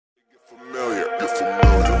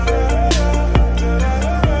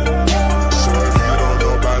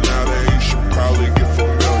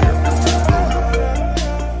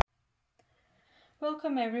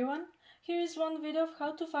one video of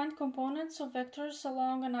how to find components of vectors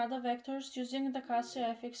along another vectors using the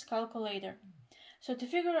Casio FX calculator. So to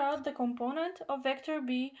figure out the component of vector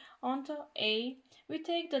B onto A, we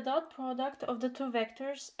take the dot product of the two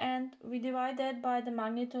vectors and we divide that by the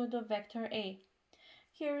magnitude of vector A.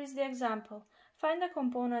 Here is the example. Find the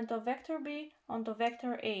component of vector B onto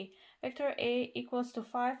vector A. Vector A equals to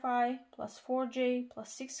 5i plus 4j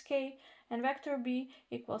plus 6k, and vector B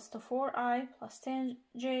equals to 4i plus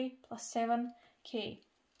 10j plus 7k.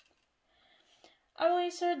 I will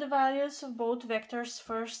insert the values of both vectors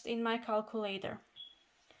first in my calculator.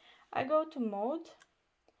 I go to mode,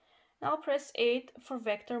 and I'll press 8 for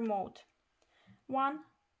vector mode, 1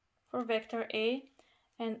 for vector A,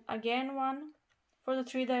 and again 1 for the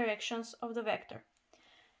three directions of the vector.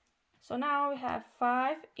 So now we have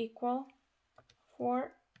 5 equal,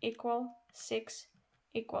 4 equal, 6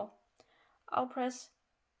 equal. I'll press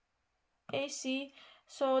AC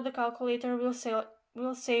so the calculator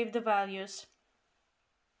will save the values.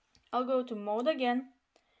 I'll go to mode again,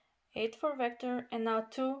 8 for vector, and now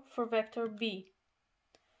 2 for vector B,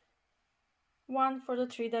 1 for the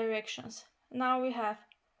three directions. Now we have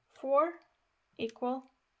 4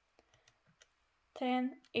 equal,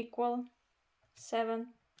 10 equal, 7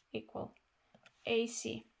 equal,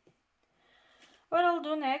 AC. What I'll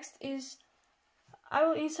do next is I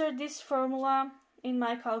will insert this formula in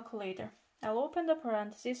my calculator. I'll open the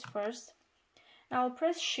parentheses first. Now I'll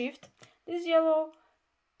press Shift. This yellow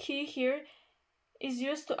key here is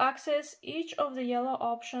used to access each of the yellow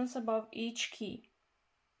options above each key.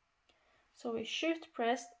 So with Shift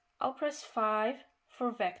pressed, I'll press 5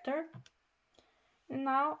 for vector. And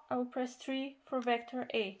now I will press 3 for vector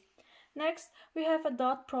A. Next, we have a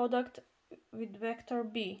dot product with vector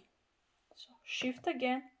B. So Shift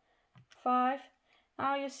again, 5.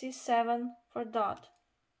 Now you see 7 for dot.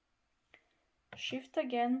 Shift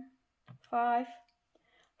again, 5,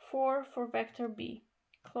 4 for vector B.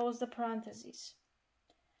 Close the parentheses.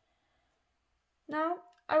 Now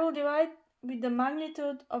I will divide with the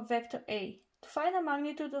magnitude of vector A. To find the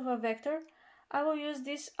magnitude of a vector, I will use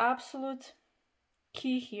this absolute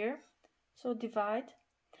key here. So divide.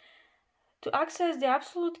 To access the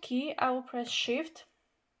absolute key, I will press Shift,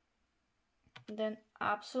 then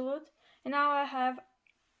absolute, and now I have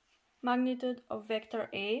magnitude of vector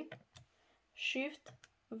A, Shift,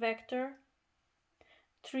 vector,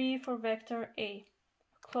 3 for vector A,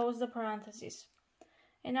 close the parentheses,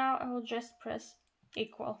 and now I will just press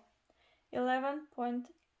equal,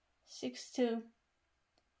 11.62.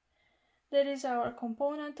 That is our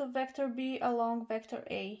component of vector B along vector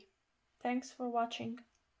A. Thanks for watching.